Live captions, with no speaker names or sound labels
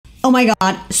Oh my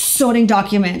God, sorting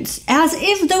documents. As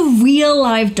if the real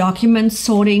life document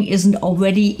sorting isn't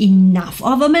already enough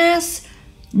of a mess.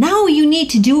 Now you need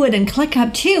to do it in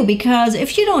ClickUp too, because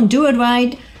if you don't do it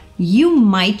right, you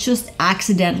might just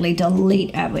accidentally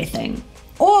delete everything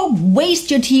or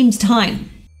waste your team's time.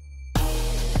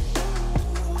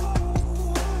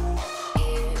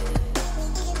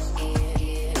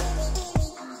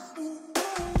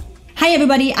 Hi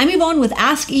everybody, I'm Yvonne with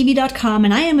AskEvie.com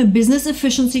and I am a business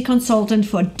efficiency consultant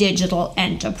for digital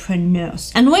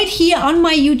entrepreneurs. And right here on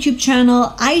my YouTube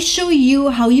channel, I show you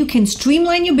how you can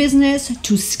streamline your business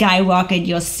to skyrocket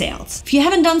your sales. If you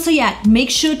haven't done so yet,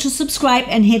 make sure to subscribe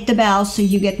and hit the bell so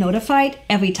you get notified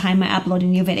every time I upload a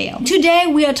new video. Today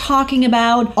we are talking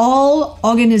about all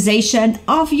organization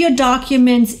of your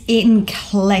documents in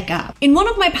ClickUp. In one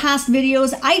of my past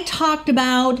videos, I talked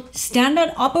about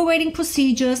standard operating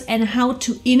procedures and how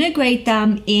to integrate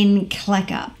them in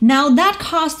ClickUp. Now that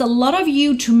caused a lot of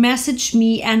you to message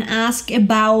me and ask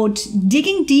about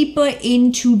digging deeper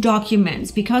into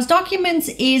documents, because documents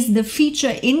is the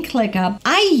feature in ClickUp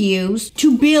I use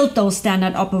to build those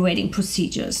standard operating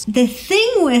procedures. The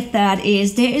thing with that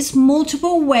is there is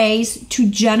multiple ways to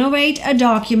generate a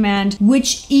document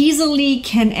which easily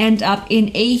can end up in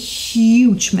a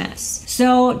huge mess.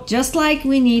 So just like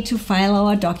we need to file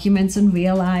our documents in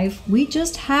real life, we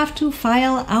just have to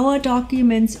file our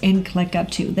documents in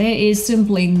ClickUp too. There is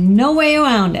simply no way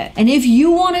around it. And if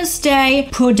you want to stay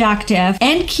productive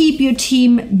and keep your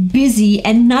team busy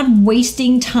and not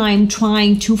wasting time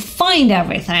trying to find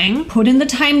everything, put in the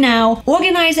time now,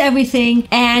 organize everything,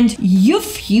 and your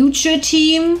future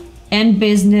team and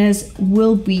business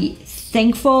will be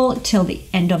thankful till the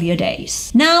end of your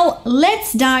days. Now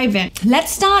let's dive in.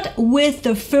 Let's start with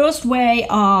the first way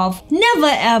of never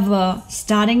ever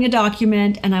starting a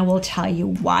document, and I will tell you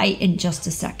why in just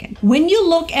a second. When you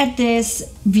look at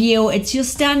this view, it's your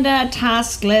standard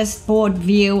task list board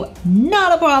view,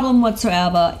 not a problem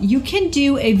whatsoever. You can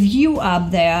do a view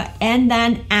up there and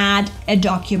then add a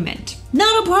document.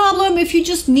 Not a problem if you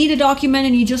just need a document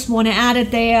and you just want to add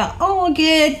it there, all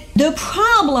good. The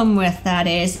problem with that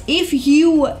is if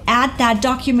you add that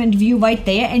document view right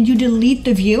there and you delete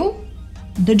the view,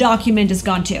 the document is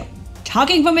gone too.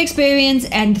 Talking from experience,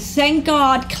 and thank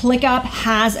God ClickUp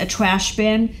has a trash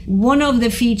bin. One of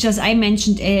the features I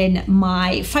mentioned in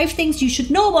my 5 things you should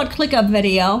know about ClickUp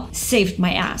video saved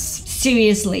my ass.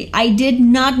 Seriously, I did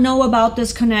not know about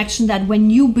this connection that when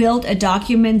you build a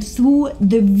document through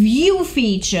the view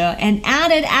feature and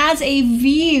add it as a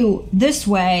view this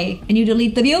way, and you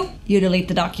delete the view, you delete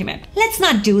the document. Let's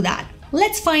not do that.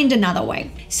 Let's find another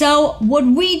way. So what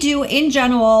we do in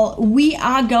general, we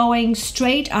are going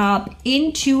straight up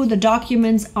into the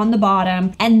documents on the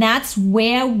bottom, and that's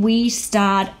where we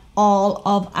start all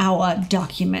of our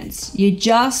documents. You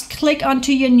just click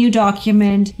onto your new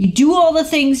document, you do all the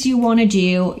things you want to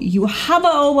do, you hover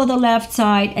over the left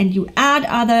side and you add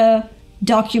other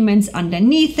documents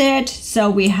underneath it. So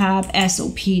we have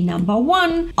SOP number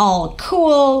 1, all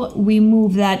cool. We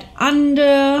move that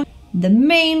under the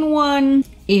main one,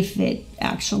 if it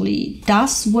actually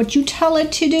does what you tell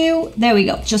it to do. There we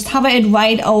go. Just hover it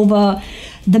right over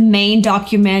the main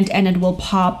document and it will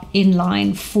pop in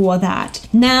line for that.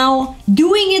 Now,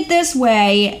 doing it this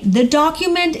way, the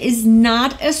document is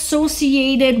not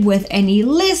associated with any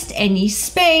list, any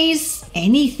space,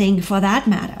 anything for that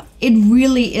matter. It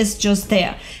really is just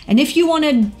there. And if you want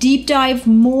to deep dive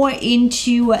more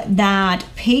into that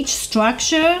page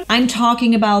structure, I'm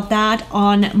talking about that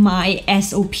on my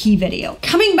SOP video.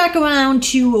 Coming back around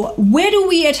to where do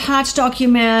we attach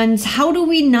documents? How do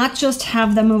we not just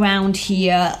have them around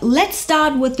here? Let's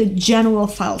start with the general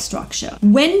file structure.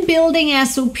 When building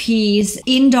SOPs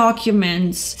in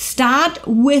documents, start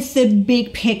with the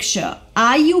big picture.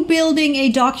 Are you building a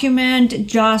document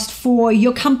just for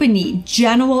your company,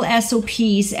 general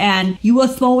SOPs, and you are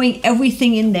throwing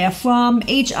everything in there from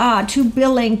HR to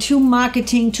billing to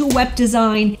marketing to web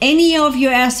design, any of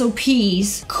your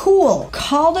SOPs? Cool.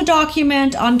 Call the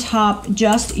document on top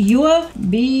just your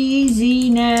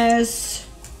business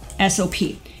SOP.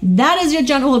 That is your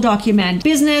general document.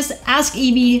 Business, Ask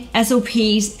Evie,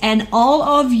 SOPs, and all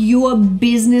of your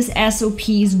business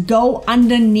SOPs go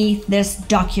underneath this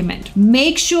document.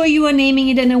 Make sure you are naming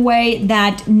it in a way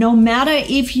that no matter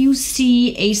if you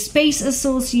see a space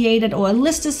associated or a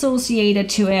list associated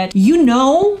to it, you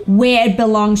know where it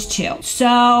belongs to.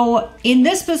 So in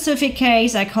this specific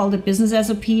case, I called it business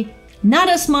SOP. Not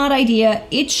a smart idea.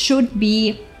 It should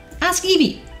be Ask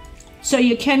Evie. So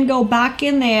you can go back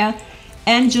in there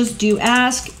and just do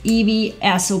Ask Evie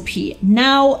SOP.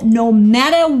 Now, no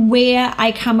matter where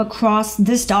I come across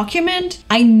this document,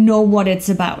 I know what it's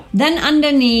about. Then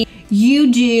underneath,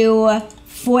 you do,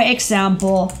 for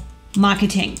example,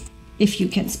 marketing, if you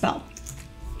can spell.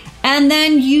 And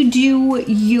then you do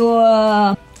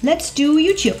your, let's do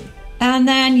YouTube. And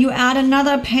then you add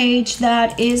another page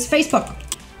that is Facebook,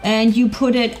 and you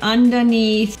put it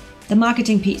underneath the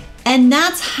marketing piece. And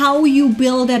that's how you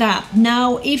build it up.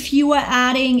 Now, if you are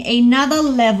adding another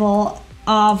level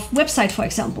of website, for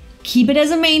example, keep it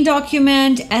as a main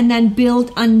document and then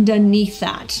build underneath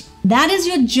that. That is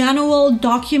your general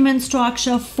document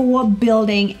structure for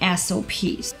building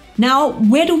SOPs. Now,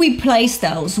 where do we place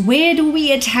those? Where do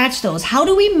we attach those? How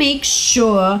do we make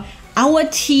sure our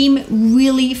team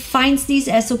really finds these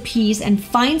SOPs and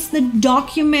finds the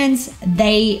documents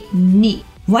they need?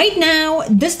 Right now,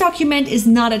 this document is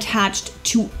not attached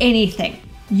to anything.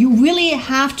 You really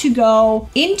have to go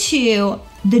into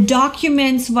the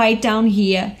documents right down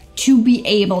here to be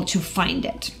able to find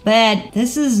it. But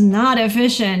this is not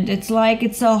efficient. It's like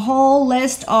it's a whole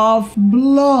list of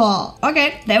blah.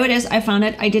 Okay, there it is. I found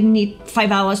it. I didn't need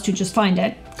 5 hours to just find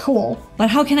it. Cool.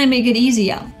 But how can I make it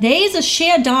easier? There is a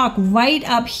share doc right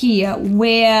up here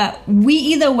where we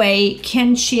either way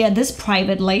can share this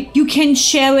privately. You can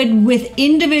share it with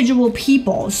individual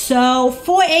people. So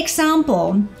for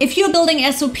example, if you're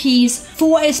building SOPs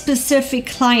for a specific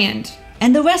client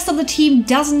and the rest of the team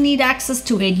doesn't need access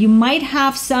to it, you might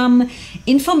have some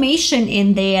information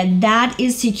in there that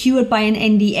is secured by an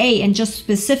NDA and just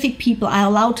specific people are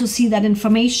allowed to see that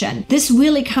information. This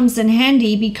really comes in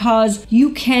handy because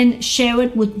you can share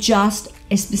it with just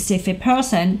a specific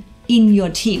person in your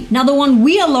team. Now, the one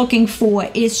we are looking for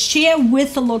is share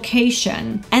with the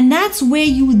location, and that's where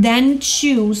you then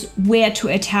choose where to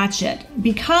attach it.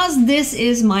 Because this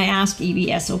is my Ask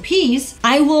Evie SOPs,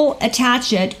 I will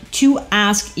attach it to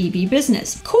Ask Evie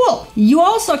Business. Cool. You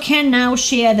also can now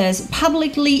share this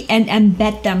publicly and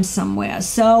embed them somewhere.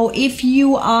 So if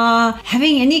you are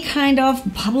having any kind of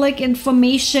public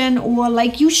information, or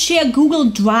like you share Google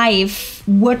Drive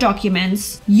Word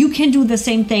documents, you can do the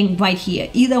same thing right here.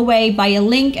 Either way, by a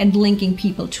link and linking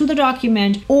people to the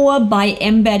document, or by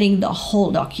embedding the whole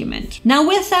document. Now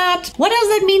with that, what does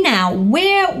that mean now?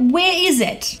 Where is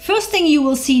it? First thing you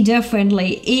will see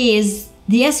differently is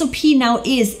the SOP now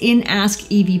is in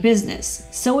Ask Evie Business.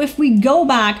 So if we go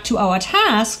back to our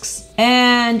tasks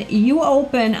and you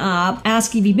open up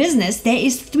Ask Evie Business, there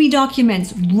is 3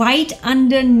 documents right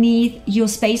underneath your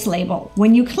space label.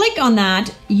 When you click on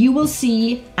that, you will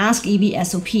see Ask Evie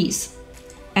SOPs.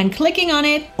 And clicking on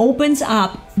it opens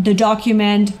up the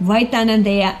document right then and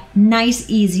there. Nice,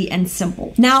 easy, and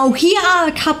simple. Now, here are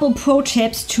a couple pro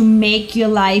tips to make your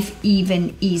life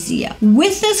even easier.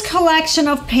 With this collection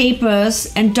of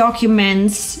papers and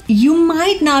documents, you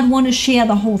might not want to share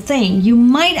the whole thing. You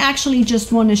might actually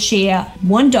just want to share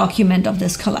one document of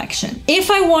this collection.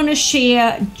 If I want to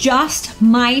share just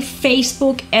my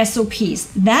Facebook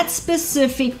SOPs, that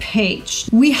specific page,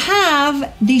 we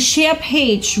have the share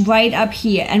page right up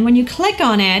here. And when you click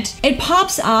on it, it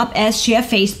pops up as share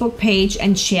Facebook page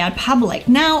and share public.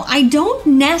 Now, I don't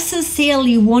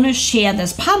necessarily want to share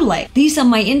this public. These are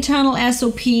my internal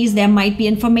SOPs. There might be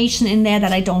information in there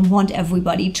that I don't want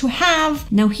everybody to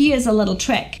have. Now, here's a little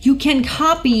trick. You can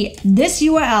copy this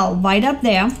URL right up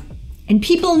there, and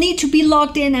people need to be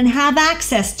logged in and have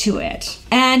access to it.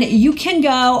 And you can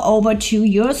go over to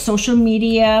your social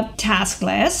media task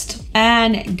list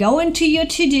and go into your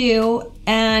to-do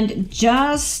and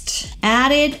just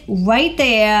add it right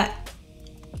there.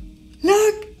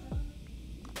 Look,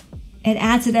 it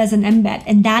adds it as an embed,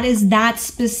 and that is that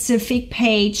specific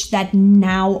page that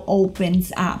now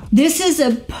opens up. This is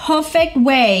a perfect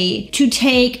way to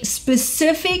take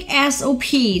specific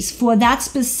SOPs for that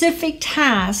specific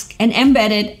task and embed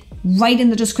it right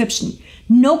in the description.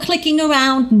 No clicking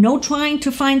around, no trying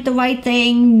to find the right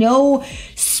thing, no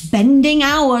spending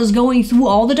hours going through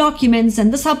all the documents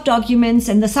and the subdocuments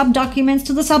and the subdocuments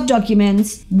to the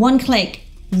subdocuments. One click.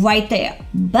 Right there.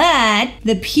 But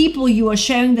the people you are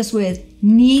sharing this with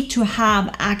need to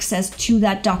have access to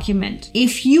that document.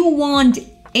 If you want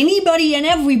anybody and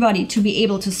everybody to be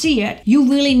able to see it,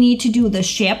 you really need to do the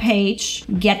share page,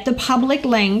 get the public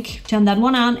link, turn that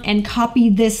one on, and copy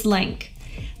this link.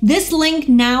 This link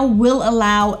now will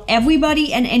allow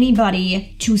everybody and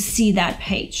anybody to see that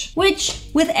page, which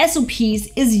with SOPs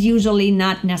is usually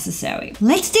not necessary.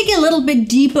 Let's dig a little bit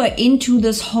deeper into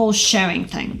this whole sharing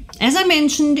thing. As I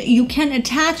mentioned, you can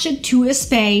attach it to a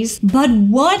space, but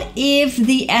what if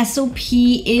the SOP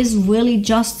is really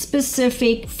just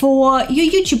specific for your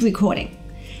YouTube recording?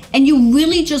 and you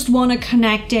really just want to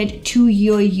connect it to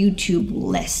your YouTube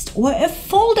list or a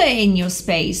folder in your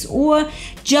space, or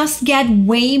just get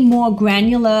way more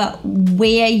granular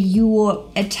where you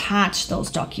attach those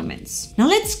documents. Now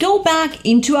let's go back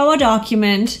into our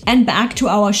document and back to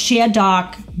our Share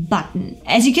Doc button.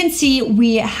 As you can see,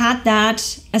 we had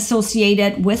that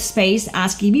associated with space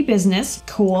Ask EB Business.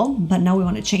 Cool, but now we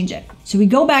want to change it. So we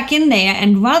go back in there,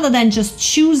 and rather than just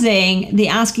choosing the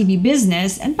Ask EB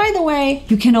Business, and by the way,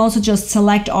 you can also just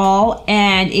select all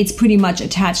and it's pretty much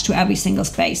attached to every single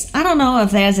space. I don't know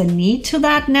if there's a need to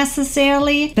that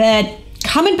necessarily, but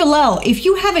comment below if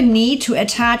you have a need to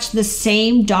attach the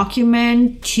same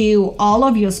document to all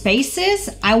of your spaces.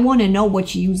 I want to know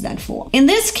what you use that for. In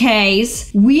this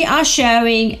case, we are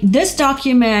sharing this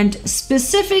document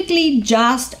specifically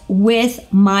just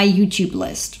with my YouTube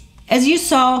list. As you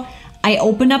saw, I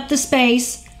open up the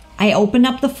space, I open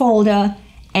up the folder,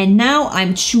 and now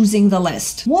I'm choosing the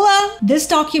list. Voila! This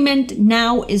document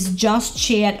now is just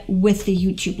shared with the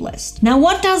YouTube list. Now,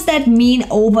 what does that mean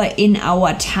over in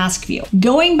our task view?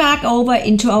 Going back over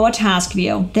into our task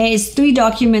view, there is 3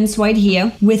 documents right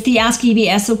here with the Ask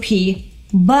EB SOP.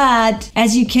 But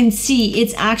as you can see,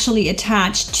 it's actually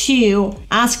attached to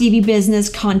Ask EB Business,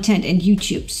 Content, and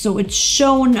YouTube. So it's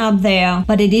shown up there,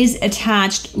 but it is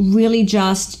attached really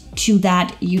just to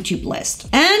that YouTube list.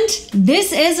 And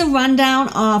this is a rundown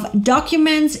of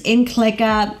documents in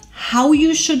ClickUp, how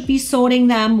you should be sorting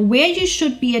them, where you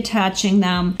should be attaching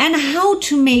them, and how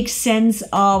to make sense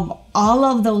of all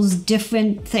of those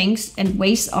different things and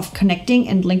ways of connecting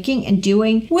and linking and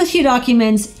doing with your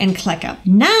documents in ClickUp.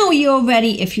 Now you're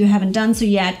ready, if you haven't done so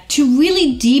yet, to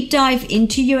really deep dive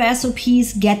into your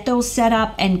SOPs, get those set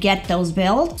up and get those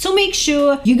built. So make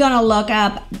sure you're gonna look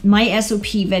up my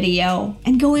SOP video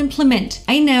and go implement.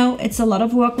 I know it's a lot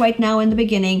of work right now in the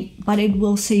beginning, but it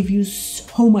will save you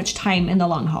so much time in the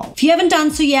long haul. If you haven't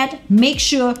done so yet, make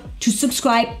sure to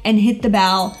subscribe and hit the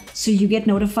bell so you get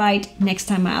notified next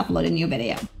time I upload a new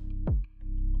video.